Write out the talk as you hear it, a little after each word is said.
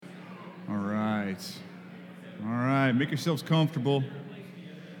right. All right. Make yourselves comfortable.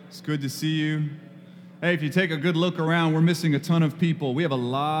 It's good to see you. Hey, if you take a good look around, we're missing a ton of people. We have a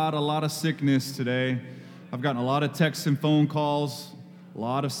lot of sickness today. I've gotten a lot of texts and phone calls, a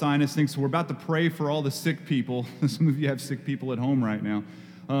lot of sinus things. So we're about to pray for all the sick people. Some of you have sick people at home right now.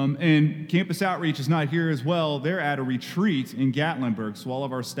 And Campus Outreach is not here as well. They're at a retreat in Gatlinburg. So all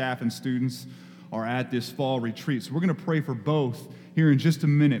of our staff and students are at this fall retreat. So we're going to pray for both here in just a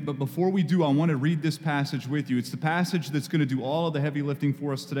minute. But before we do, I want to read this passage with you. It's the passage that's going to do all of the heavy lifting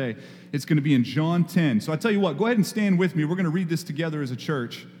for us today. It's going to be in John 10. So I tell you what, go ahead and stand with me. We're going to read this together as a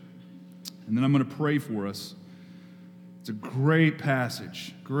church. And then I'm going to pray for us. It's a great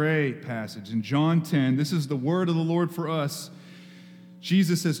passage. In John 10, this is the word of the Lord for us.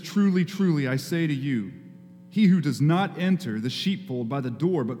 Jesus says, "Truly, truly, I say to you, he who does not enter the sheepfold by the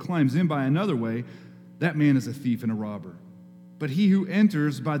door, but climbs in by another way, that man is a thief and a robber. But he who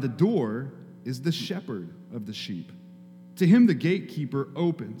enters by the door is the shepherd of the sheep. To him the gatekeeper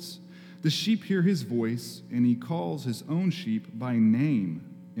opens. The sheep hear his voice, and he calls his own sheep by name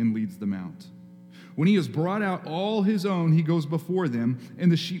and leads them out. When he has brought out all his own, he goes before them,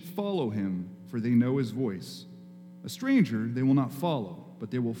 and the sheep follow him, for they know his voice. A stranger they will not follow, but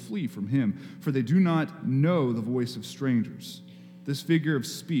they will flee from him, for they do not know the voice of strangers." This figure of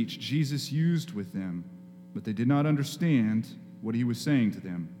speech Jesus used with them, but they did not understand what he was saying to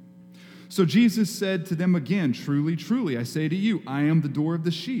them. So Jesus said to them again, "Truly, truly, I say to you, I am the door of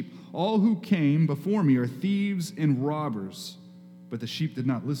the sheep. All who came before me are thieves and robbers, but the sheep did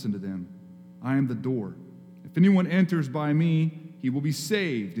not listen to them. I am the door. If anyone enters by me, he will be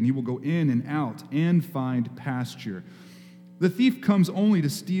saved, and he will go in and out and find pasture. The thief comes only to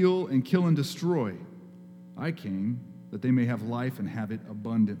steal and kill and destroy. I came that they may have life and have it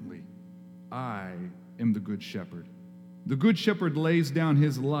abundantly. I am the good shepherd. The good shepherd lays down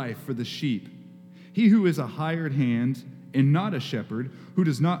his life for the sheep. He who is a hired hand and not a shepherd, who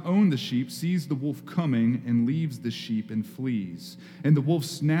does not own the sheep, sees the wolf coming and leaves the sheep and flees. And the wolf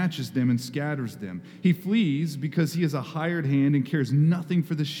snatches them and scatters them. He flees because he is a hired hand and cares nothing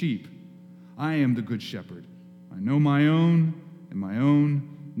for the sheep. I am the good shepherd. I know my own, and my own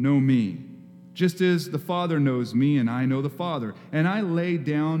know me. Just as the Father knows me, and I know the Father. And I lay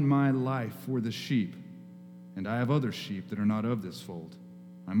down my life for the sheep. And I have other sheep that are not of this fold.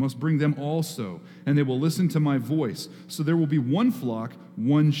 I must bring them also, and they will listen to my voice. So there will be one flock,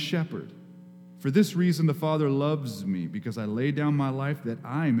 one shepherd. For this reason the Father loves me, because I lay down my life that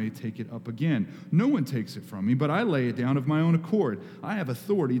I may take it up again. No one takes it from me, but I lay it down of my own accord. I have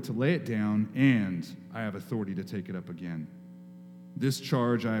authority to lay it down, and I have authority to take it up again. This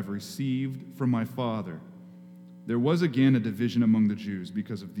charge I have received from my Father." There was again a division among the Jews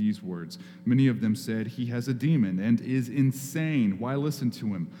because of these words. Many of them said, "He has a demon and is insane. Why listen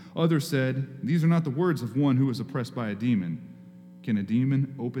to him?" Others said, "These are not the words of one who is oppressed by a demon. Can a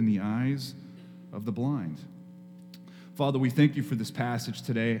demon open the eyes of the blind?" Father, we thank you for this passage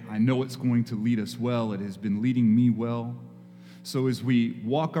today. I know it's going to lead us well. It has been leading me well. So as we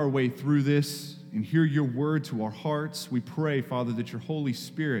walk our way through this and hear your word to our hearts, we pray, Father, that your Holy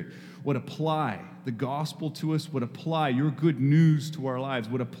Spirit would apply the gospel to us, would apply your good news to our lives,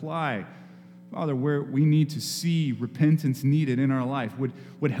 would apply, Father, where we need to see repentance needed in our life,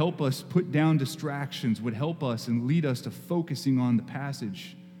 would help us put down distractions, would help us and lead us to focusing on the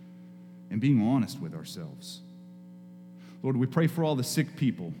passage and being honest with ourselves. Lord, we pray for all the sick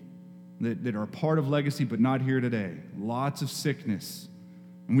people that are a part of Legacy but not here today. Lots of sickness.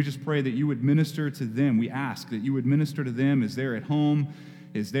 And we just pray that you would minister to them. We ask that you would minister to them as they're at home,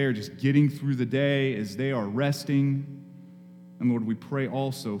 as they're just getting through the day, as they are resting. And Lord, we pray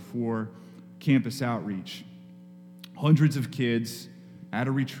also for Campus Outreach. Hundreds of kids at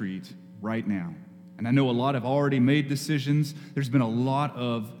a retreat right now. And I know a lot have already made decisions. There's been a lot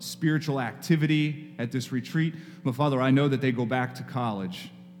of spiritual activity at this retreat. But Father, I know that they go back to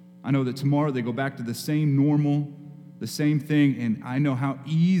college. I know that tomorrow they go back to the same normal, the same thing, and I know how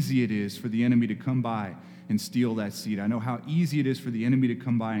easy it is for the enemy to come by and steal that seed. I know how easy it is for the enemy to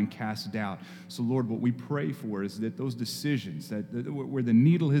come by and cast doubt. So Lord, what we pray for is that those decisions, that where the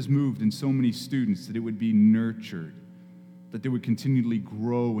needle has moved in so many students, that it would be nurtured, that they would continually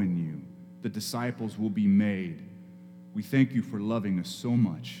grow in you, that disciples will be made. We thank you for loving us so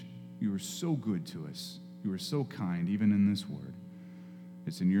much. You are so good to us. You are so kind, even in this word.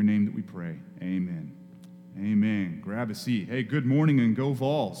 It's in your name that we pray. Amen. Amen. Grab a seat. Hey, good morning and go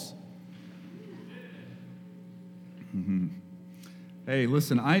Vols. Hey,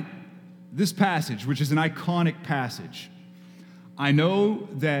 listen, this passage, which is an iconic passage, I know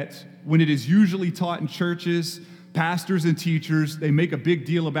that when it is usually taught in churches, pastors and teachers, they make a big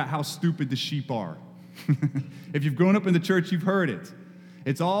deal about how stupid the sheep are. If you've grown up in the church, you've heard it.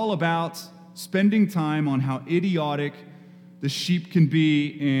 It's all about spending time on how idiotic the sheep can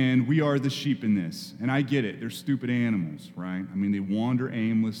be, and we are the sheep in this. And I get it. They're stupid animals, right? I mean, they wander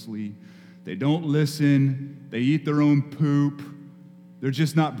aimlessly. They don't listen. They eat their own poop. They're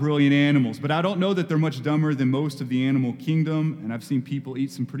just not brilliant animals. But I don't know that they're much dumber than most of the animal kingdom, and I've seen people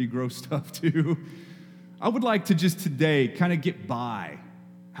eat some pretty gross stuff too. I would like to just today kind of get by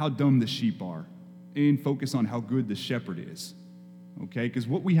how dumb the sheep are and focus on how good the shepherd is, okay? Because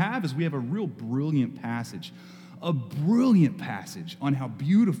what we have is we have a real brilliant passage on how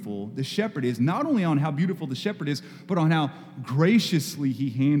beautiful the shepherd is, not only on how beautiful the shepherd is, but on how graciously he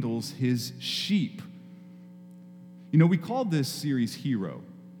handles his sheep. You know, we called this series Hero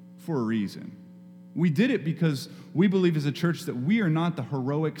for a reason. We did it because we believe as a church that we are not the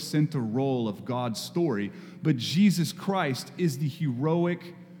heroic center role of God's story, but Jesus Christ is the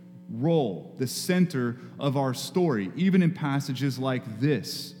heroic role, the center of our story, even in passages like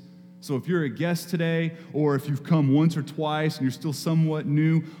this. So if you're a guest today, or if you've come once or twice and you're still somewhat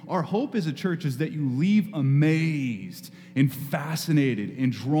new, our hope as a church is that you leave amazed and fascinated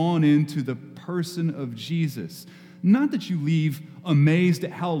and drawn into the person of Jesus. Not that you leave amazed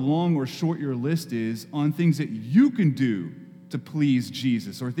at how long or short your list is on things that you can do to please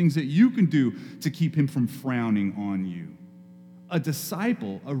Jesus, or things that you can do to keep him from frowning on you. A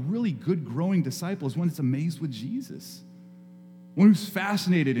disciple, a really good growing disciple, is one that's amazed with Jesus. One who's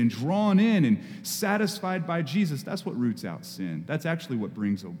fascinated and drawn in and satisfied by Jesus. That's what roots out sin. That's actually what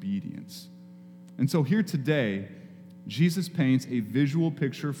brings obedience. And so here today, Jesus paints a visual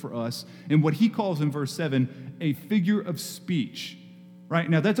picture for us in what he calls in verse 7, a figure of speech. Right?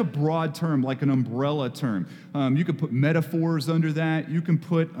 Now, that's a broad term, like an umbrella term. You can put metaphors under that. You can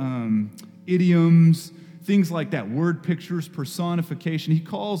put idioms, things like that, word pictures, personification. He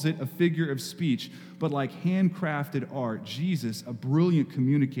calls it a figure of speech. But like handcrafted art, Jesus, a brilliant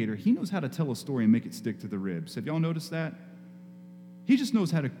communicator, he knows how to tell a story and make it stick to the ribs. Have y'all noticed that? He just knows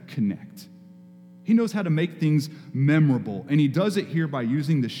how to connect. He knows how to make things memorable. And he does it here by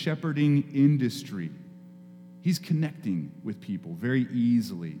using the shepherding industry. He's connecting with people very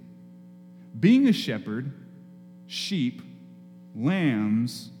easily. Being a shepherd, sheep,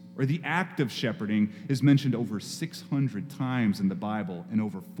 lambs, or the act of shepherding is mentioned over 600 times in the Bible in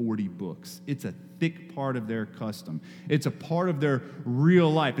over 40 books. It's a thick part of their custom. It's a part of their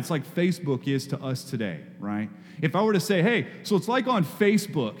real life. It's like Facebook is to us today, right? If I were to say, hey, so it's like on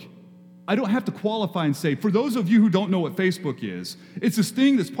Facebook, I don't have to qualify and say, for those of you who don't know what Facebook is, it's this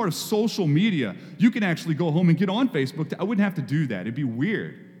thing that's part of social media. You can actually go home and get on Facebook. I wouldn't have to do that. It'd be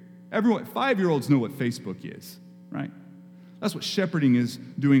weird. Everyone, 5-year-olds know what Facebook is, right? That's what shepherding is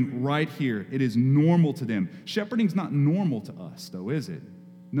doing right here. It is normal to them. Shepherding's not normal to us, though, is it?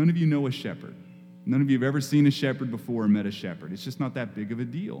 None of you know a shepherd. None of you have ever seen a shepherd before or met a shepherd. It's just not that big of a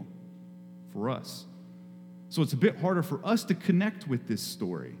deal for us. So it's a bit harder for us to connect with this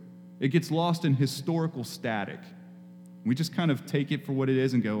story. It gets lost in historical static. We just kind of take it for what it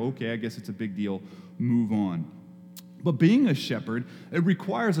is and go, okay, I guess it's a big deal, move on. But being a shepherd, it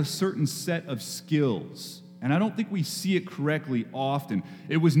requires a certain set of skills. And I don't think we see it correctly often.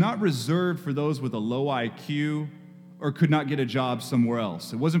 It was not reserved for those with a low IQ or could not get a job somewhere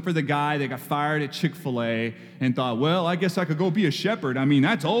else. It wasn't for the guy that got fired at Chick-fil-A and thought, well, I guess I could go be a shepherd. I mean,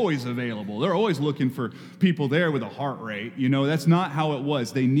 that's always available. They're always looking for people there with a heart rate. You know, that's not how it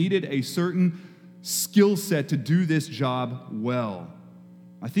was. They needed a certain skill set to do this job well.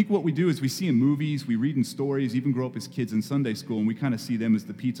 I think what we do is we see in movies, we read in stories, even grow up as kids in Sunday school, and we kind of see them as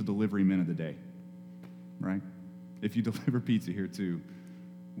the pizza delivery men of the day, right? If you deliver pizza here too,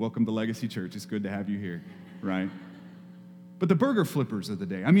 welcome to Legacy Church. It's good to have you here, right? But the burger flippers of the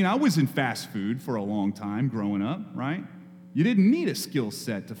day. I mean, I was in fast food for a long time growing up, right? You didn't need a skill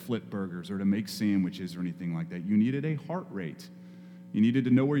set to flip burgers or to make sandwiches or anything like that. You needed a heart rate. You needed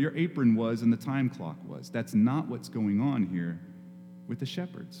to know where your apron was and the time clock was. That's not what's going on here with the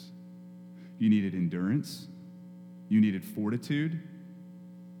shepherds. You needed endurance. You needed fortitude.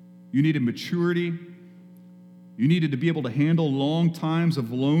 You needed maturity. You needed to be able to handle long times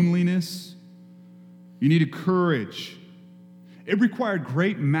of loneliness. You needed courage. It required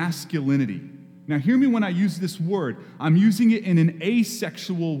great masculinity. Now, hear me when I use this word. I'm using it in an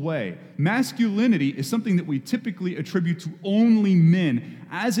asexual way. Masculinity is something that we typically attribute to only men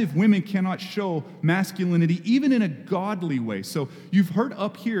as if women cannot show masculinity even in a godly way. So you've heard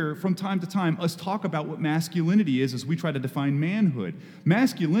up here from time to time us talk about what masculinity is as we try to define manhood.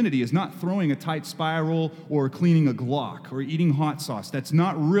 Masculinity is not throwing a tight spiral or cleaning a Glock or eating hot sauce. That's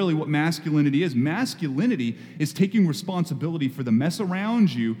not really what masculinity is. Masculinity is taking responsibility for the mess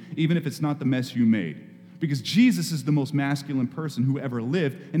around you, even if it's not the mess you made. Because Jesus is the most masculine person who ever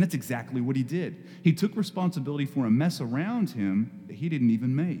lived, and that's exactly what he did. He took responsibility for a mess around him that he didn't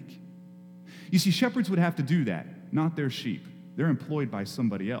even make. You see, shepherds would have to do that, not their sheep. They're employed by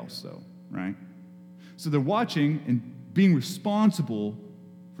somebody else, though, right? So they're watching and being responsible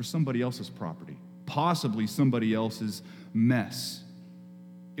for somebody else's property, possibly somebody else's mess.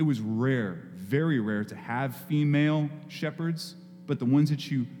 It was rare, very rare, to have female shepherds, but the ones that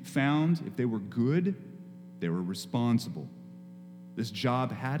you found, if they were good, they were responsible. This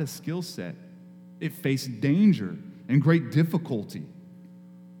job had a skill set. It faced danger and great difficulty.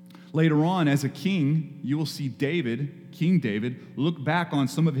 Later on, as a king, you will see David, King David, look back on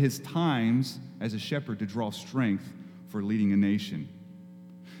some of his times as a shepherd to draw strength for leading a nation.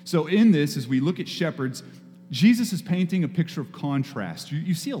 So in this, as we look at shepherds, Jesus is painting a picture of contrast.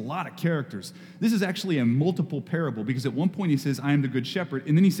 You see a lot of characters. This is actually a multiple parable because at one point he says, I am the good shepherd,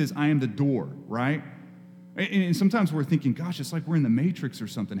 and then he says, I am the door, right? And sometimes we're thinking, gosh, it's like we're in the Matrix or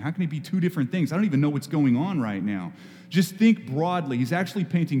something. How can it be two different things? I don't even know what's going on right now. Just think broadly. He's actually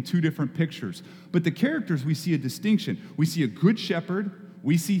painting two different pictures. But the characters, we see a distinction. We see a good shepherd,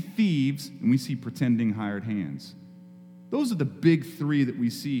 we see thieves, and we see pretending hired hands. Those are the big three that we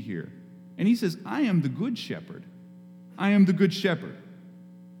see here. And he says, I am the good shepherd. I am the good shepherd.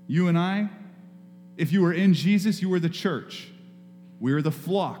 You and I, if you are in Jesus, you are the church. We are the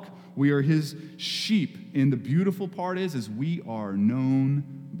flock. We are his sheep. And the beautiful part is we are known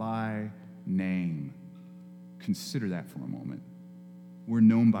by name. Consider that for a moment. We're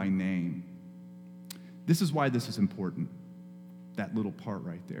known by name. This is why this is important, that little part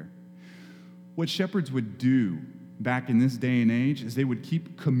right there. What shepherds would do back in this day and age is they would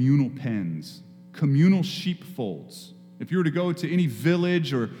keep communal pens, communal sheepfolds. If you were to go to any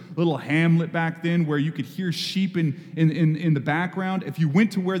village or little hamlet back then where you could hear sheep in the background, if you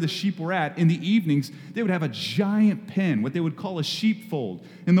went to where the sheep were at, in the evenings, they would have a giant pen, what they would call a sheepfold.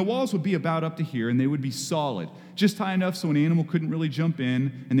 And the walls would be about up to here, and they would be solid, just high enough so an animal couldn't really jump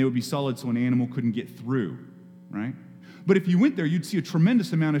in, and they would be solid so an animal couldn't get through, right? But if you went there, you'd see a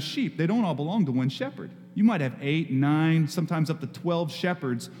tremendous amount of sheep. They don't all belong to one shepherd. You might have 8, 9, sometimes up to 12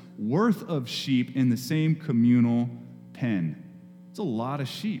 shepherds worth of sheep in the same communal pen. It's a lot of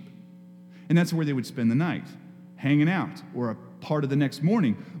sheep. And that's where they would spend the night, hanging out, or a part of the next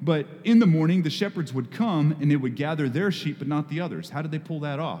morning. But in the morning, the shepherds would come and they would gather their sheep, but not the others. How did they pull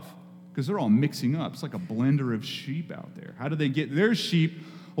that off? Because they're all mixing up. It's like a blender of sheep out there. How do they get their sheep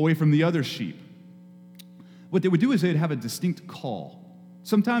away from the other sheep? What they would do is they'd have a distinct call.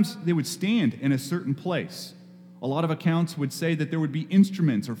 Sometimes they would stand in a certain place. A lot of accounts would say that there would be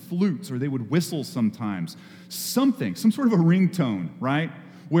instruments or flutes, or they would whistle sometimes. Something, some sort of a ringtone, right?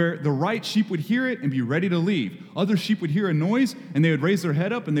 Where the right sheep would hear it and be ready to leave. Other sheep would hear a noise, and they would raise their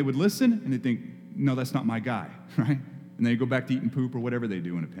head up, and they would listen, and they'd think, no, that's not my guy, right? And they'd go back to eating poop or whatever they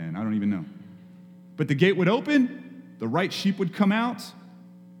do in a pen. I don't even know. But the gate would open, the right sheep would come out,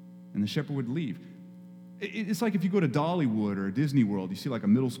 and the shepherd would leave. It's like if you go to Dollywood or Disney World, you see like a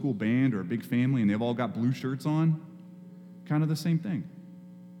middle school band or a big family and they've all got blue shirts on. Kind of the same thing.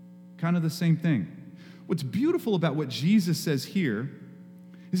 Kind of the same thing. What's beautiful about what Jesus says here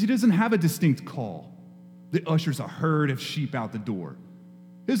is he doesn't have a distinct call that ushers a herd of sheep out the door.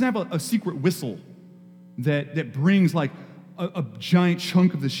 He doesn't have a secret whistle that brings like a giant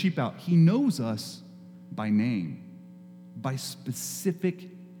chunk of the sheep out. He knows us by name, by specific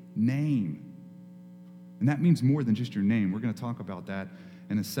name. And that means more than just your name. We're going to talk about that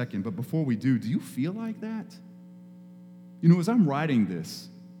in a second. But before we do you feel like that? You know, as I'm writing this,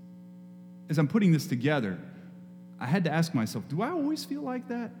 as I'm putting this together, I had to ask myself, do I always feel like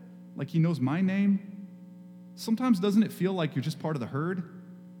that? Like he knows my name? Sometimes doesn't it feel like you're just part of the herd?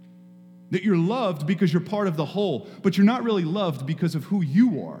 That you're loved because you're part of the whole, but you're not really loved because of who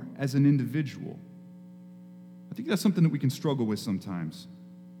you are as an individual. I think that's something that we can struggle with sometimes.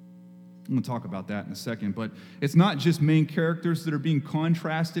 I'm going to talk about that in a second, but it's not just main characters that are being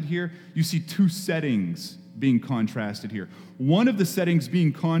contrasted here. You see two settings being contrasted here. One of the settings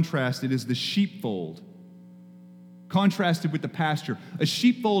being contrasted is the sheepfold, contrasted with the pasture. A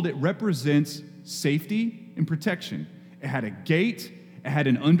sheepfold, it represents safety and protection. It had a gate, it had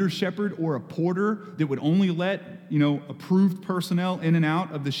an under-shepherd or a porter that would only let, approved personnel in and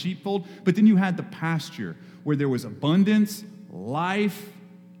out of the sheepfold. But then you had the pasture, where there was abundance, life,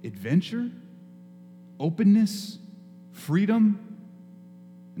 adventure, openness, freedom.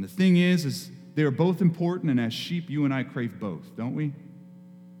 And the thing is they are both important, and as sheep, you and I crave both, don't we?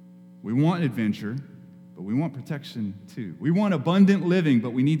 We want adventure, but we want protection too. We want abundant living,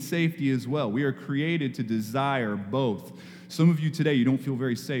 but we need safety as well. We are created to desire both. Some of you today, you don't feel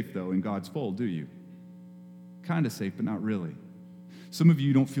very safe, though, in God's fold, do you? Kind of safe, but not really. Some of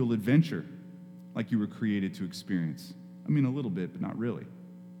you don't feel adventure like you were created to experience. I mean, a little bit, but not really,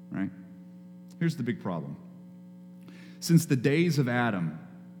 right? Here's the big problem. Since the days of Adam,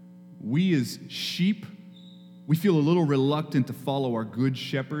 we as sheep, we feel a little reluctant to follow our good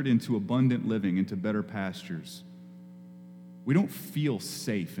shepherd into abundant living, into better pastures. We don't feel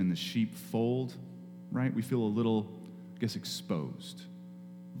safe in the sheepfold, right? We feel a little, I guess, exposed,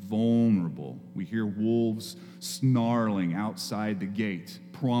 vulnerable. We hear wolves snarling outside the gate,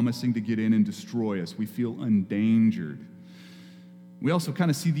 promising to get in and destroy us. We feel endangered. We also kind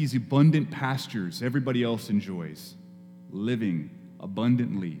of see these abundant pastures everybody else enjoys, living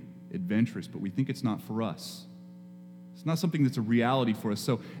abundantly, adventurous, but we think it's not for us. It's not something that's a reality for us.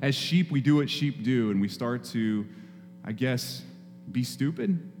 So as sheep, we do what sheep do, and we start to, I guess, be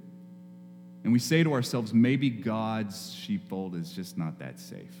stupid. And we say to ourselves, maybe God's sheepfold is just not that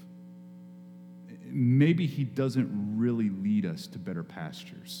safe. Maybe he doesn't really lead us to better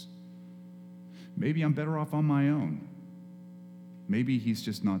pastures. Maybe I'm better off on my own. Maybe he's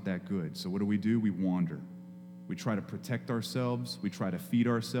just not that good. So what do? We wander. We try to protect ourselves, we try to feed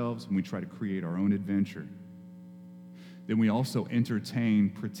ourselves, and we try to create our own adventure. Then we also entertain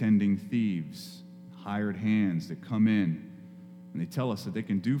pretending thieves, hired hands that come in, and they tell us that they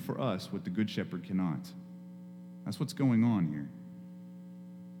can do for us what the Good Shepherd cannot. That's what's going on here.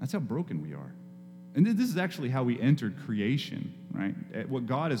 That's how broken we are. And this is actually how we entered creation, right? What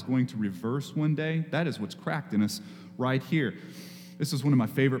God is going to reverse one day, that is what's cracked in us right here. This is one of my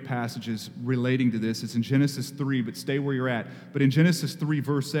favorite passages relating to this. It's in Genesis 3, but stay where you're at. But in Genesis 3,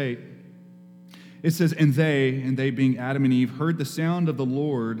 verse 8, it says, and they being Adam and Eve, heard the sound of the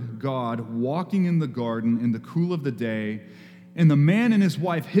Lord God walking in the garden in the cool of the day, and the man and his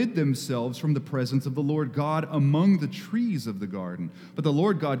wife hid themselves from the presence of the Lord God among the trees of the garden. But the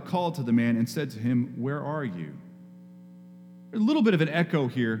Lord God called to the man and said to him, where are you? A little bit of an echo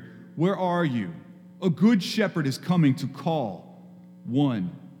here. Where are you? A good shepherd is coming to call.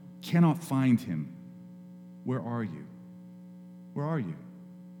 One cannot find him. Where are you? Where are you?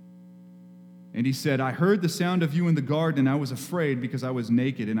 And he said, I heard the sound of you in the garden, and I was afraid because I was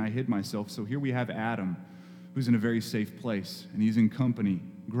naked and I hid myself. So here we have Adam, who's in a very safe place, and he's in company,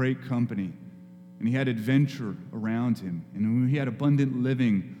 great company. And he had adventure around him, and he had abundant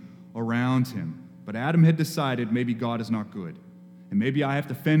living around him. But Adam had decided maybe God is not good, and maybe I have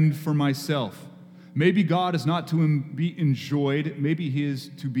to fend for myself. Maybe God is not to be enjoyed, maybe he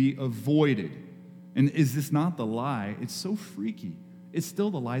is to be avoided. And is this not the lie? It's so freaky. It's still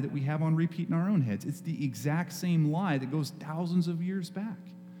the lie that we have on repeat in our own heads. It's the exact same lie that goes thousands of years back.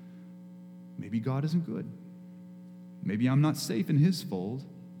 Maybe God isn't good. Maybe I'm not safe in his fold.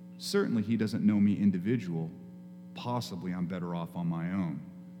 Certainly he doesn't know me individual. Possibly I'm better off on my own.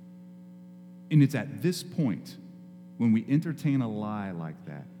 And it's at this point when we entertain a lie like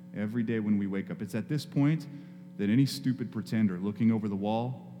that, every day when we wake up, it's at this point that any stupid pretender looking over the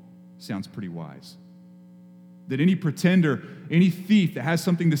wall sounds pretty wise. That any pretender, any thief that has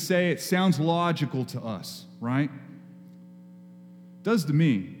something to say, it sounds logical to us, right? It does to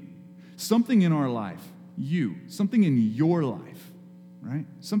me. Something in our life, something in your life, right?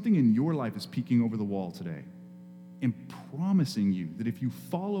 Something in your life is peeking over the wall today and promising you that if you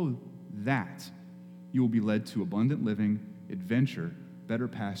follow that, you will be led to abundant living, adventure, better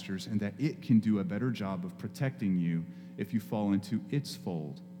pastures, and that it can do a better job of protecting you if you fall into its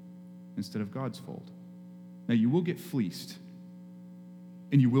fold instead of God's fold. Now, you will get fleeced,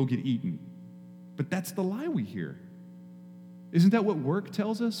 and you will get eaten, but that's the lie we hear. Isn't that what work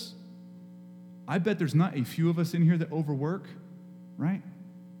tells us? I bet there's not a few of us in here that overwork, right?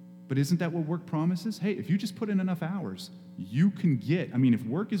 But isn't that what work promises? Hey, if you just put in enough hours, you can get, if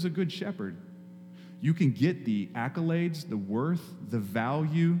work is a good shepherd, you can get the accolades, the worth, the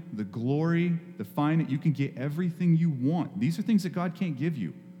value, the glory, the fine, you can get everything you want. These are things that God can't give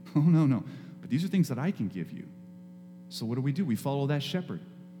you. Oh, no. But these are things that I can give you. So what do? We follow that shepherd.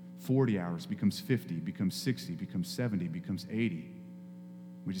 40 hours becomes 50, becomes 60, becomes 70, becomes 80.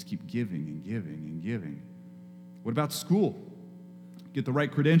 We just keep giving and giving and giving. What about school? Get the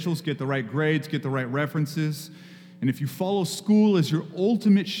right credentials, get the right grades, get the right references. And if you follow school as your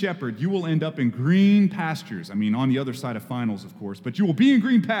ultimate shepherd, you will end up in green pastures. On the other side of finals, of course. But you will be in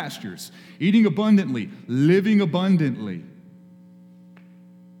green pastures, eating abundantly, living abundantly.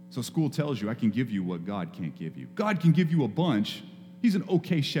 So school tells you, I can give you what God can't give you. God can give you a bunch. He's an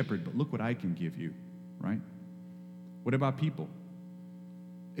okay shepherd, but look what I can give you, right? What about people?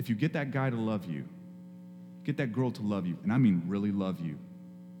 If you get that guy to love you, get that girl to love you, and I mean really love you,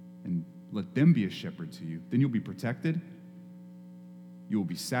 and let them be a shepherd to you, then you'll be protected, you will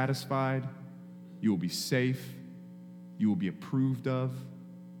be satisfied, you will be safe, you will be approved of.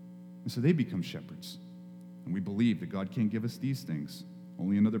 And so they become shepherds. And we believe that God can't give us these things.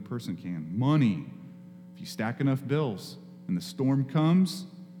 Only another person can. Money. If you stack enough bills and the storm comes,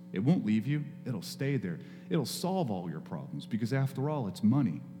 it won't leave you. It'll stay there. It'll solve all your problems because after all, it's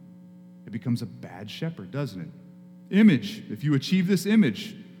money. It becomes a bad shepherd, doesn't it? Image. If you achieve this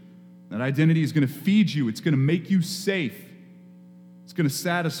image, that identity is going to feed you. It's going to make you safe. It's going to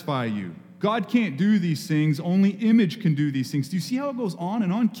satisfy you. God can't do these things. Only image can do these things. Do you see how it goes on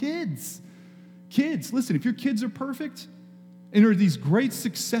and on? Kids, listen, if your kids are perfect and are these great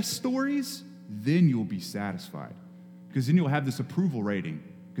success stories, then you'll be satisfied. Because then you'll have this approval rating.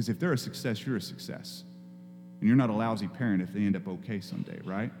 Because if they're a success, you're a success. And you're not a lousy parent if they end up okay someday,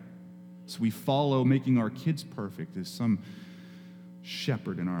 right? So we follow making our kids perfect as some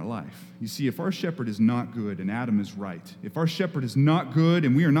shepherd in our life. You see, if our shepherd is not good, and Adam is right, if our shepherd is not good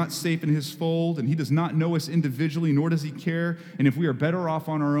and we are not safe in his fold and he does not know us individually, nor does he care, and if we are better off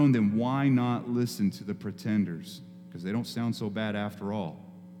on our own, then why not listen to the pretenders? Because they don't sound so bad after all.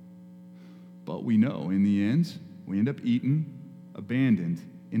 But we know in the end, we end up eaten, abandoned,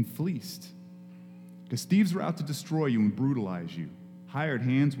 and fleeced. Because thieves are out to destroy you and brutalize you. Hired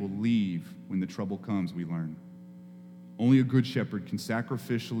hands will leave when the trouble comes, we learn. Only a good shepherd can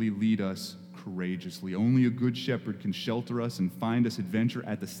sacrificially lead us courageously. Only a good shepherd can shelter us and find us adventure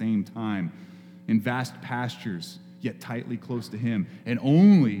at the same time in vast pastures, yet tightly close to him. And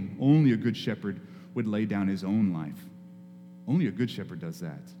only a good shepherd would lay down his own life. Only a good shepherd does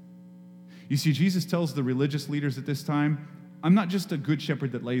that. You see, Jesus tells the religious leaders at this time, I'm not just a good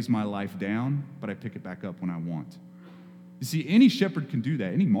shepherd that lays my life down, but I pick it back up when I want. You see, any shepherd can do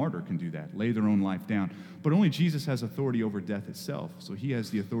that. Any martyr can do that, lay their own life down. But only Jesus has authority over death itself, so he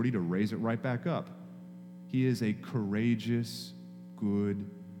has the authority to raise it right back up. He is a courageous, good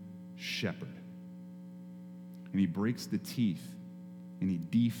shepherd. And he breaks the teeth, and he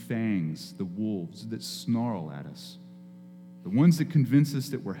defangs the wolves that snarl at us, the ones that convince us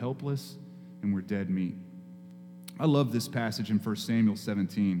that we're helpless and we're dead meat. I love this passage in 1 Samuel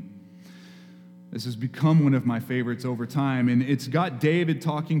 17. This has become one of my favorites over time, and it's got David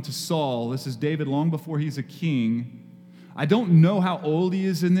talking to Saul. This is David long before he's a king. I don't know how old he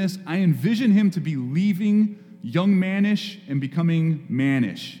is in this. I envision him to be leaving young manish and becoming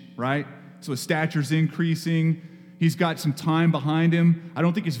mannish, right? So his stature's increasing. He's got some time behind him. I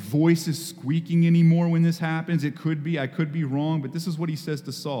don't think his voice is squeaking anymore when this happens. It could be. I could be wrong, but this is what he says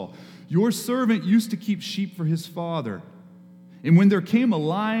to Saul. Your servant used to keep sheep for his father, and when there came a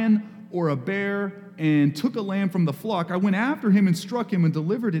lion or a bear and took a lamb from the flock, I went after him and struck him and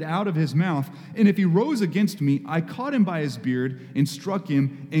delivered it out of his mouth. And if he rose against me, I caught him by his beard and struck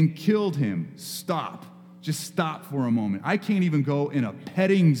him and killed him. Stop. Just stop for a moment. I can't even go in a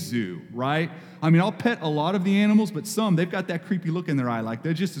petting zoo, right? I mean, I'll pet a lot of the animals, but some, they've got that creepy look in their eye, like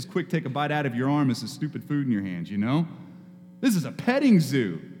they're just as quick to take a bite out of your arm as the stupid food in your hands, you know? This is a petting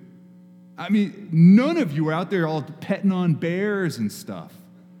zoo. I mean, none of you are out there all petting on bears and stuff.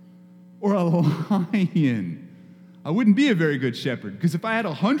 Or a lion. I wouldn't be a very good shepherd, because if I had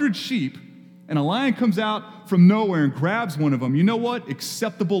 100 sheep and a lion comes out from nowhere and grabs one of them, you know what?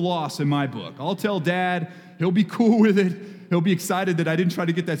 Acceptable loss in my book. I'll tell Dad. He'll be cool with it. He'll be excited that I didn't try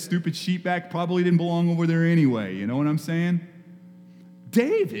to get that stupid sheep back. Probably didn't belong over there anyway. You know what I'm saying?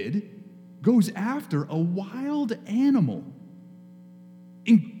 David goes after a wild animal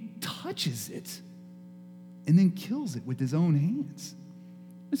and touches it and then kills it with his own hands.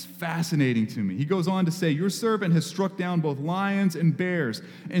 It's fascinating to me. He goes on to say, your servant has struck down both lions and bears,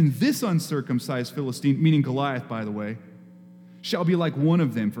 and this uncircumcised Philistine, meaning Goliath, by the way, shall be like one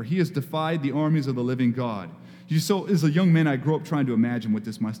of them, for he has defied the armies of the living God. So as a young man, I grew up trying to imagine what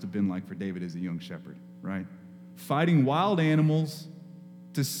this must have been like for David as a young shepherd, right? Fighting wild animals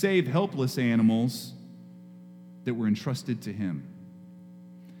to save helpless animals that were entrusted to him.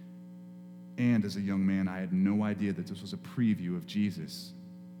 And as a young man, I had no idea that this was a preview of Jesus.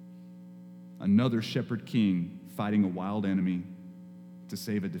 Another shepherd king fighting a wild enemy to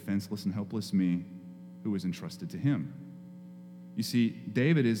save a defenseless and helpless me who was entrusted to him. You see,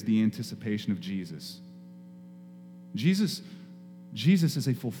 David is the anticipation of Jesus. Jesus is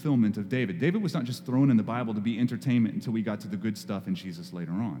a fulfillment of David. David was not just thrown in the Bible to be entertainment until we got to the good stuff in Jesus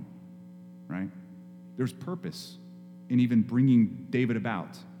later on, right? There's purpose and even bringing David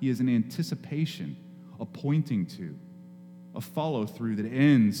about. He is an anticipation, a pointing to, a follow-through that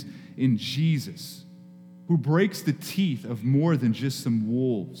ends in Jesus, who breaks the teeth of more than just some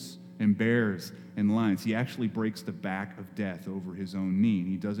wolves and bears and lions. He actually breaks the back of death over his own knee, and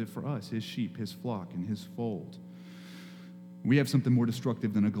he does it for us, his sheep, his flock, and his fold. We have something more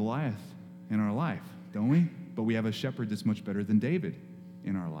destructive than a Goliath in our life, don't we? But we have a shepherd that's much better than David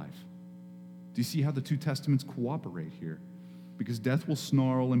in our life. Do you see how the two testaments cooperate here? Because death will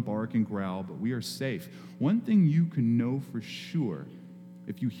snarl and bark and growl, but we are safe. One thing you can know for sure,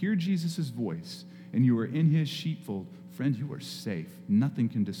 if you hear Jesus' voice and you are in his sheepfold, friend, you are safe. Nothing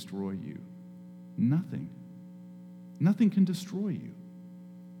can destroy you. Nothing. Nothing can destroy you.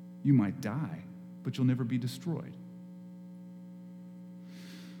 You might die, but you'll never be destroyed.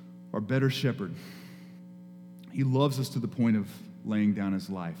 Our better shepherd, he loves us to the point of laying down his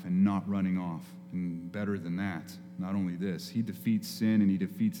life and not running off. And better than that, not only this, he defeats sin and he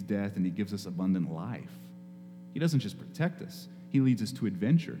defeats death and he gives us abundant life. He doesn't just protect us, he leads us to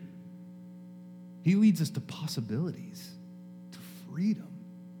adventure. He leads us to possibilities, to freedom,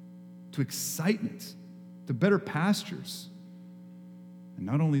 to excitement, to better pastures. And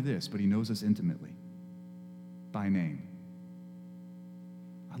not only this, but he knows us intimately, by name.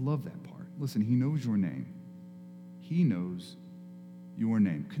 I love that part. Listen, he knows your name. He knows your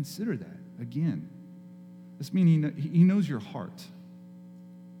name. Consider that again. This means he knows your heart.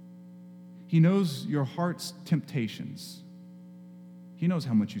 He knows your heart's temptations. He knows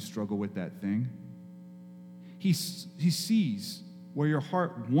how much you struggle with that thing. He sees where your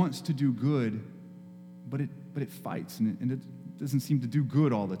heart wants to do good, but it fights and it doesn't seem to do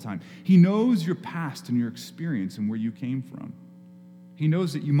good all the time. He knows your past and your experience and where you came from. He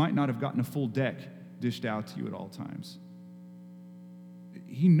knows that you might not have gotten a full deck dished out to you at all times.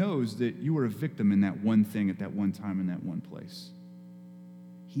 He knows that you were a victim in that one thing at that one time in that one place.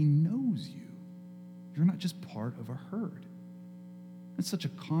 He knows you. You're not just part of a herd. That's such a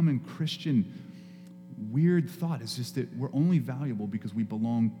common Christian weird thought. It's just that we're only valuable because we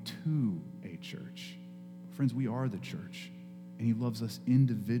belong to a church. Friends, we are the church, and he loves us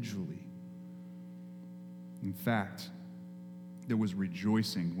individually. In fact, there was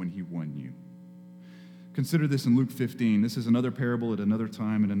rejoicing when he won you. Consider this in Luke 15. This is another parable at another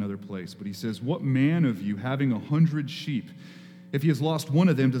time and another place. But he says, "What man of you, having 100 sheep, if he has lost one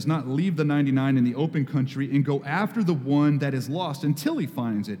of them, does not leave the 99 in the open country and go after the one that is lost until he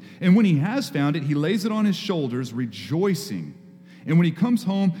finds it? And when he has found it, he lays it on his shoulders, rejoicing. And when he comes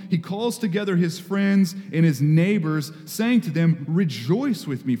home, he calls together his friends and his neighbors, saying to them, 'Rejoice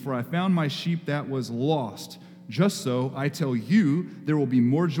with me, for I found my sheep that was lost.' Just so, I tell you, there will be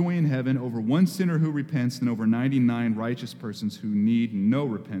more joy in heaven over one sinner who repents than over 99 righteous persons who need no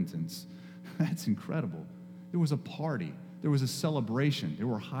repentance." That's incredible. There was a party. There was a celebration. There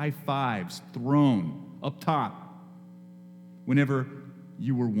were high fives thrown up top whenever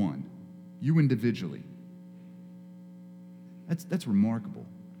you were one, you individually. That's remarkable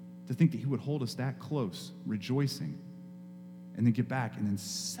to think that he would hold us that close, rejoicing, and then get back and then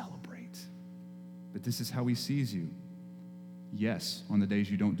celebrate. But this is how he sees you. Yes, on the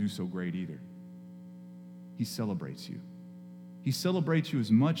days you don't do so great either. He celebrates you. He celebrates you as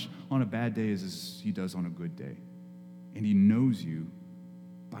much on a bad day as he does on a good day. And he knows you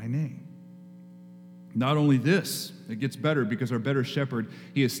by name. Not only this, it gets better because our better shepherd,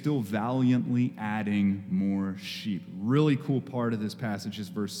 he is still valiantly adding more sheep. Really cool part of this passage is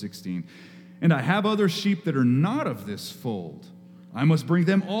verse 16. "And I have other sheep that are not of this fold. I must bring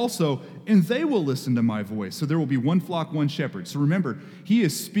them also, and they will listen to my voice." So there will be one flock, one shepherd. So remember, he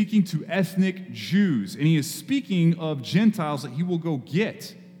is speaking to ethnic Jews, and he is speaking of Gentiles that he will go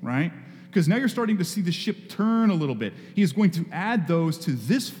get, right? Because now you're starting to see the ship turn a little bit. He is going to add those to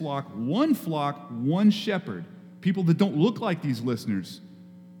this flock, one shepherd. People that don't look like these listeners.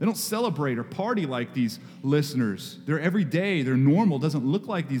 They don't celebrate or party like these listeners. They're everyday, they're normal, doesn't look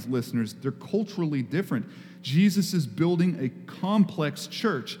like these listeners. They're culturally different. Jesus is building a complex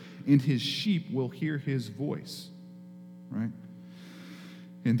church, and his sheep will hear his voice, right?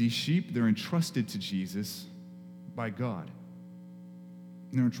 And these sheep, they're entrusted to Jesus by God.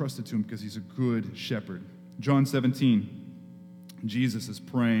 And they're entrusted to him because he's a good shepherd. John 17, Jesus is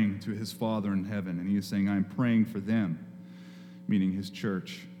praying to his Father in heaven, and he is saying, "I'm praying for them," meaning his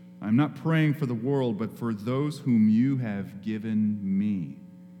church. "I'm not praying for the world, but for those whom you have given me."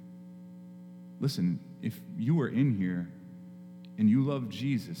 Listen, if you are in here and you love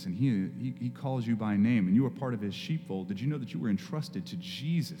Jesus and he calls you by name and you are part of his sheepfold, did you know that you were entrusted to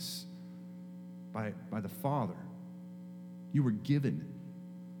Jesus by the Father? You were given.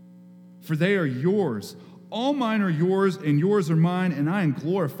 "For they are yours. All mine are yours, and yours are mine, and I am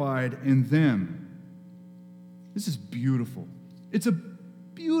glorified in them. This is beautiful. It's a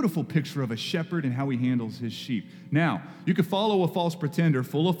beautiful picture of a shepherd and how he handles his sheep. Now, you could follow a false pretender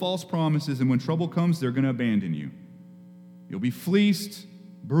full of false promises, and when trouble comes, they're going to abandon you. You'll be fleeced,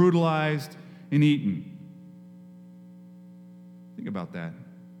 brutalized, and eaten. Think about that.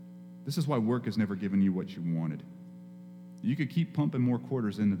 This is why work has never given you what you wanted. You could keep pumping more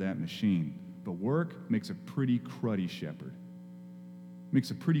quarters into that machine, but work makes a pretty cruddy shepherd. Makes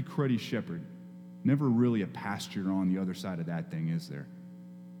a pretty cruddy shepherd. Never really a pasture on the other side of that thing, is there?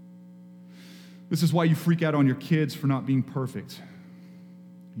 This is why you freak out on your kids for not being perfect.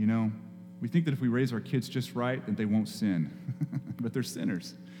 You know, we think that if we raise our kids just right, then they won't sin. But they're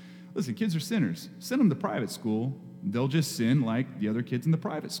sinners. Listen, kids are sinners. Send them to private school. They'll just sin like the other kids in the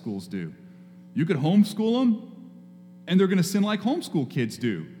private schools do. You could homeschool them, and they're going to sin like homeschool kids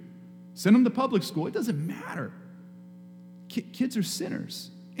do. Send them to public school. It doesn't matter. Kids are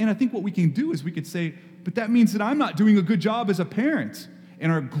sinners. And I think what we can do is we could say, but that means that I'm not doing a good job as a parent.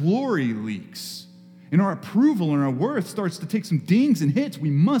 And our glory leaks. And our approval and our worth starts to take some dings and hits.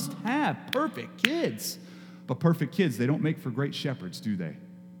 We must have perfect kids. But perfect kids, they don't make for great shepherds, do they?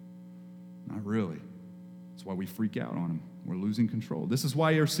 Not really. That's why we freak out on them. We're losing control. This is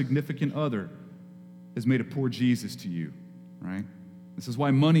why your significant other has made a poor Jesus to you, right? This is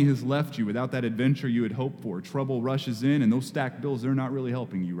why money has left you without that adventure you had hoped for. Trouble rushes in, and those stacked bills, they're not really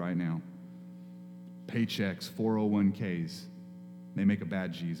helping you right now. Paychecks, 401ks, they make a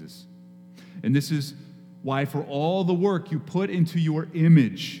bad Jesus. And this is why for all the work you put into your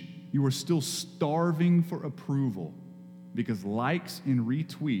image, you are still starving for approval, because likes and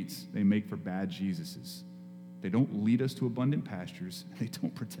retweets, they make for bad Jesuses. They don't lead us to abundant pastures. They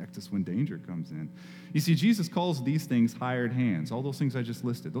don't protect us when danger comes in. You see, Jesus calls these things hired hands. All those things I just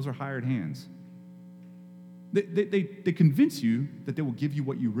listed, those are hired hands. They convince you that they will give you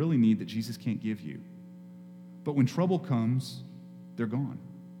what you really need that Jesus can't give you. But when trouble comes, they're gone,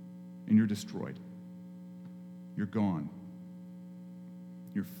 and you're destroyed. You're gone.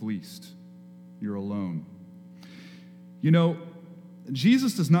 You're fleeced. You're alone. You know,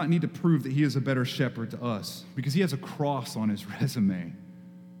 Jesus does not need to prove that he is a better shepherd to us because he has a cross on his resume.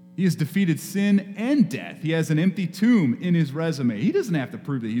 He has defeated sin and death. He has an empty tomb in his resume. He doesn't have to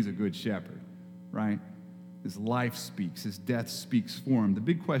prove that he's a good shepherd, right? His life speaks. His death speaks for him. The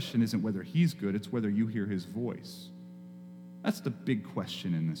big question isn't whether he's good, it's whether you hear his voice. That's the big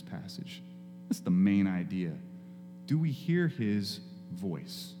question in this passage. That's the main idea. Do we hear his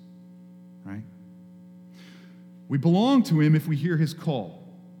voice, right? We belong to him if we hear his call.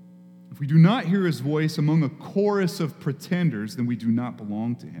 If we do not hear his voice among a chorus of pretenders, then we do not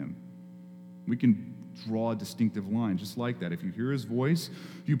belong to him. We can draw a distinctive line just like that. If you hear his voice,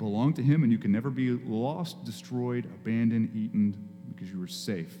 you belong to him, and you can never be lost, destroyed, abandoned, eaten, because you are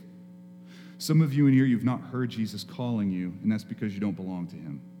safe. Some of you in here, you've not heard Jesus calling you, and that's because you don't belong to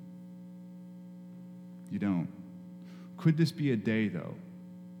him. You don't. Could this be a day, though?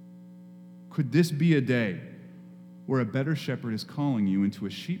 Could this be a day where a better shepherd is calling you into a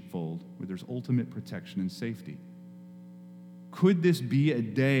sheepfold where there's ultimate protection and safety? Could this be a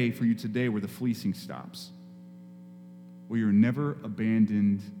day for you today where the fleecing stops? Where you're never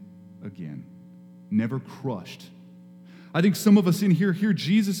abandoned again, never crushed? I think some of us in here hear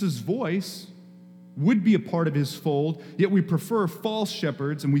Jesus' voice, would be a part of his fold, yet we prefer false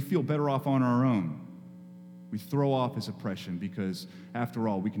shepherds and we feel better off on our own. We throw off his oppression because, after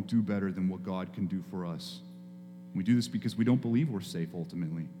all, we can do better than what God can do for us. We do this because we don't believe we're safe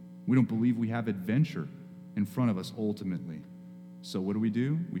ultimately. We don't believe we have adventure in front of us ultimately. So what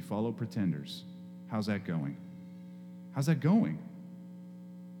do? We follow pretenders. How's that going? How's that going?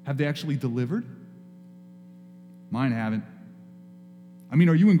 Have they actually delivered? Mine haven't. I mean,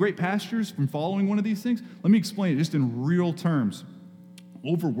 are you in great pastures from following one of these things? Let me explain it just in real terms.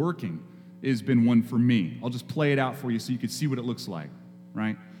 Overworking has been one for me. I'll just play it out for you so you can see what it looks like,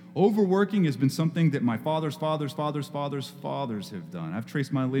 right? Overworking has been something that my father's fathers have done. I've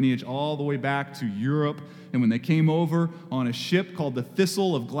traced my lineage all the way back to Europe, and when they came over on a ship called the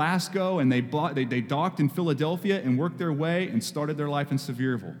Thistle of Glasgow, and they docked in Philadelphia and worked their way and started their life in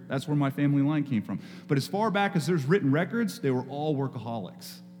Sevierville. That's where my family line came from. But as far back as there's written records, they were all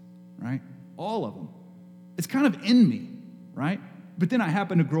workaholics, right? All of them. It's kind of in me, right? But then I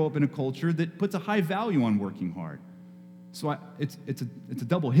happen to grow up in a culture that puts a high value on working hard. So it's a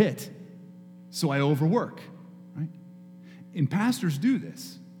double hit. So I overwork, right? And pastors do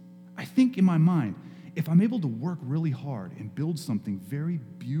this. I think in my mind, if I'm able to work really hard and build something very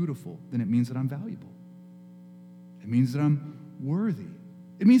beautiful, then it means that I'm valuable. It means that I'm worthy.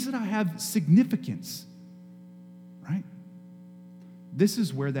 It means that I have significance. This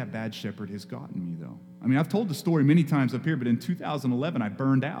is where that bad shepherd has gotten me, though. I mean, I've told the story many times up here, but in 2011, I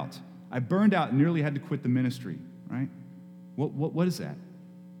burned out. I burned out and nearly had to quit the ministry, right? What is that?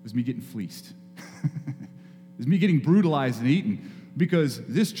 It was me getting fleeced. It was me getting brutalized and eaten because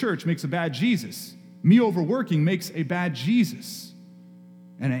this church makes a bad Jesus. Me overworking makes a bad Jesus.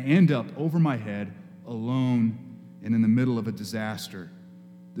 And I end up over my head, alone, and in the middle of a disaster.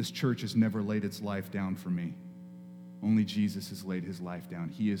 This church has never laid its life down for me. Only Jesus has laid his life down.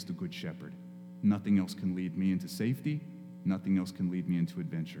 He is the good shepherd. Nothing else can lead me into safety. Nothing else can lead me into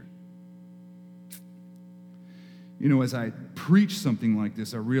adventure. You know, as I preach something like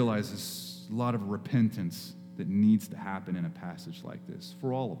this, I realize there's a lot of repentance that needs to happen in a passage like this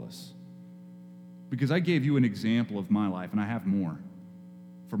for all of us. Because I gave you an example of my life, and I have more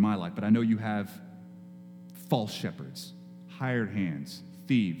for my life, but I know you have false shepherds, hired hands,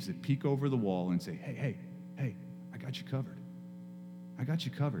 thieves that peek over the wall and say, hey, I got you covered. I got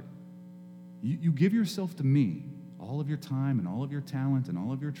you covered. You give yourself to me, all of your time and all of your talent and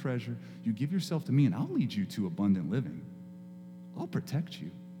all of your treasure. You give yourself to me, and I'll lead you to abundant living. I'll protect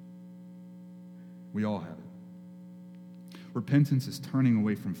you. We all have it. Repentance is turning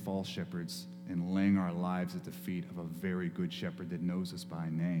away from false shepherds and laying our lives at the feet of a very good shepherd that knows us by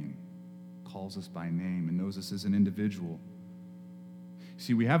name, calls us by name, and knows us as an individual.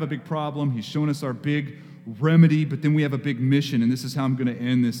 See, we have a big problem. He's shown us our big remedy, but then we have a big mission, and this is how I'm going to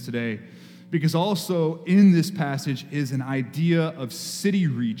end this today. Because also in this passage is an idea of city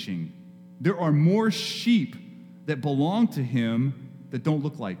reaching. There are more sheep that belong to him that don't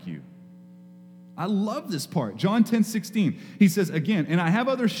look like you. I love this part. John 10:16. He says again, and I have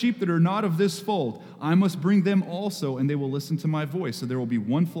other sheep that are not of this fold. I must bring them also, and they will listen to my voice. So there will be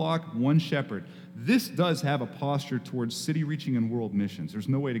one flock, one shepherd. This does have a posture towards city reaching and world missions. There's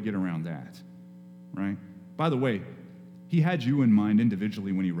no way to get around that, right? By the way, he had you in mind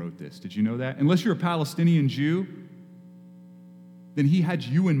individually when he wrote this. Did you know that? Unless you're a Palestinian Jew, then he had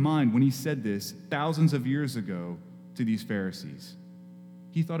you in mind when he said this thousands of years ago to these Pharisees.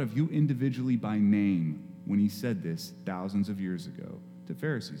 He thought of you individually by name when he said this thousands of years ago to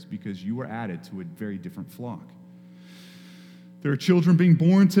Pharisees, because you were added to a very different flock. There are children being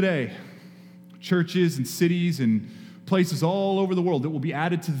born today, churches and cities and places all over the world that will be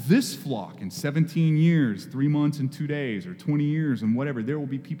added to this flock in 17 years, 3 months and 2 days, or 20 years and whatever. There will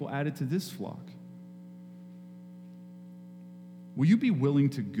be people added to this flock. Will you be willing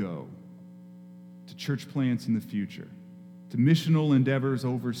to go to church plants in the future, to missional endeavors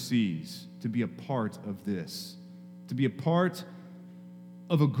overseas, to be a part of this, to be a part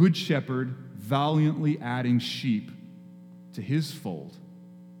of a good shepherd valiantly adding sheep to his fold?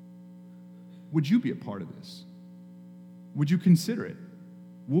 Would you be a part of this? Would you consider it?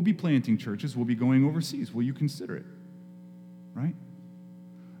 We'll be planting churches. We'll be going overseas. Will you consider it? Right?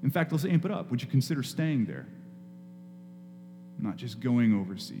 In fact, let's amp it up. Would you consider staying there? Not just going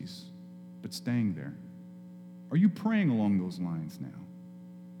overseas, but staying there. Are you praying along those lines now?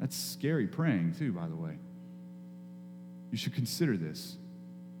 That's scary praying too, by the way. You should consider this.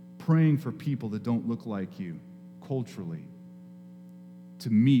 Praying for people that don't look like you culturally to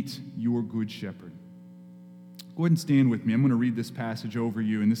meet your good shepherd. Go ahead and stand with me. I'm going to read this passage over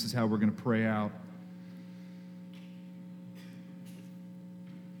you, and this is how we're going to pray out.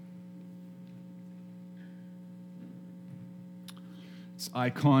 It's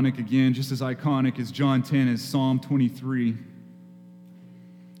iconic again, just as iconic as John 10 is Psalm 23. It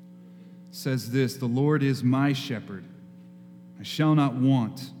says this, "The Lord is my shepherd. I shall not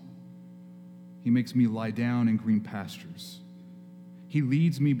want. He makes me lie down in green pastures. He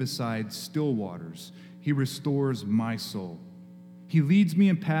leads me beside still waters. He restores my soul. He leads me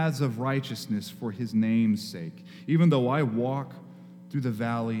in paths of righteousness for his name's sake. Even though I walk through the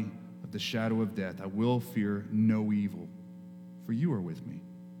valley of the shadow of death, I will fear no evil, for you are with me.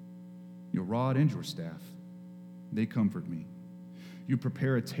 Your rod and your staff, they comfort me. You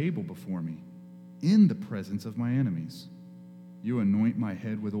prepare a table before me in the presence of my enemies. You anoint my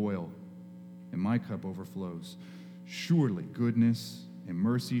head with oil, and my cup overflows. Surely goodness and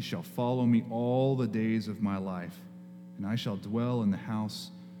mercy shall follow me all the days of my life, and I shall dwell in the house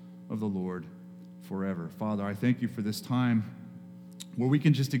of the Lord forever." Father, I thank you for this time where we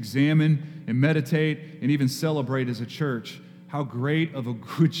can just examine and meditate and even celebrate as a church how great of a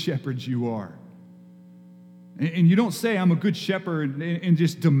good shepherd you are. And you don't say, "I'm a good shepherd," and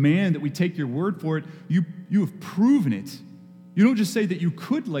just demand that we take your word for it. You have proven it. You don't just say that you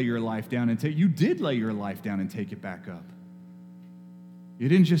could lay your life down and take, you did lay your life down and take it back up. You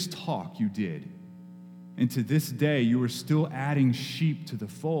didn't just talk, you did. And to this day, you are still adding sheep to the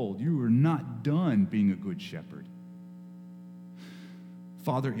fold. You are not done being a good shepherd.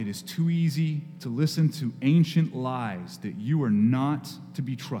 Father, it is too easy to listen to ancient lies that you are not to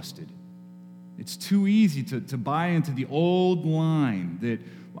be trusted. It's too easy to buy into the old line that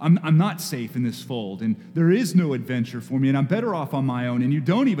I'm not safe in this fold, and there is no adventure for me, and I'm better off on my own, and you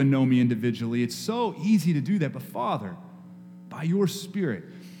don't even know me individually. It's so easy to do that. But Father, by your Spirit,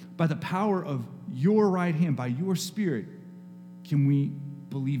 by the power of your right hand, by your Spirit, can we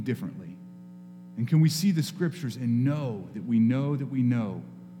believe differently? And can we see the Scriptures and know that we know that we know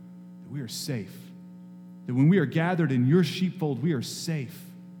that we are safe? That when we are gathered in your sheepfold, we are safe.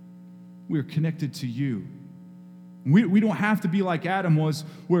 We are connected to you. We don't have to be like Adam was,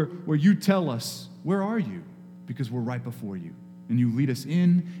 where you tell us, where are you? Because we're right before you. And you lead us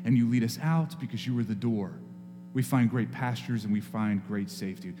in and you lead us out because you are the door. We find great pastures and we find great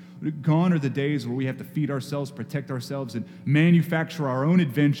safety. Gone are the days where we have to feed ourselves, protect ourselves, and manufacture our own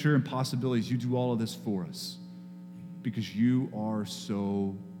adventure and possibilities. You do all of this for us because you are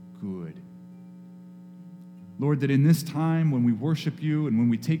so good. Lord, that in this time when we worship you and when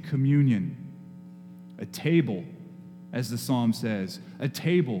we take communion, a table, as the psalm says, a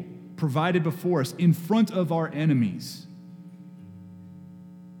table provided before us in front of our enemies.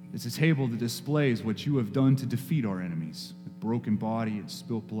 It's a table that displays what you have done to defeat our enemies with broken body and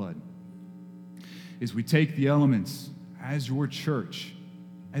spilt blood. As we take the elements as your church,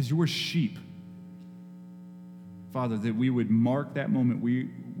 as your sheep, Father, that we would mark that moment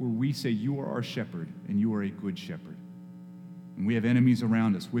where we say you are our shepherd and you are a good shepherd. And we have enemies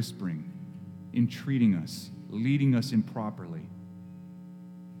around us whispering, entreating us, leading us improperly.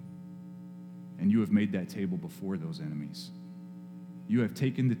 And you have made that table before those enemies. You have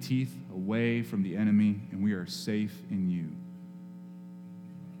taken the teeth away from the enemy, and we are safe in you.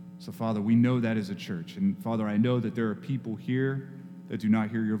 So, Father, we know that as a church. And, Father, I know that there are people here that do not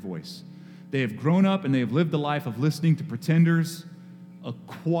hear your voice. They have grown up and they have lived a life of listening to pretenders, a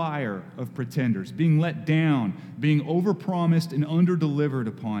choir of pretenders, being let down, being overpromised and underdelivered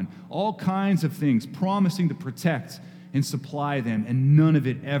upon, all kinds of things, promising to protect and supply them, and none of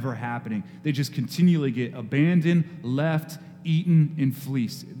it ever happening. They just continually get abandoned, left, eaten, and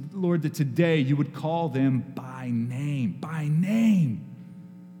fleeced. Lord, that today you would call them by name,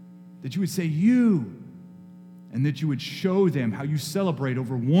 that you would say you, and that you would show them how you celebrate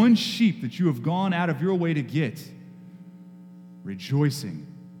over one sheep that you have gone out of your way to get, rejoicing.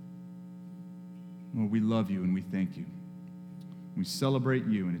 Lord, we love you and we thank you. We celebrate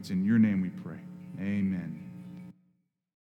you, and it's in your name we pray. Amen.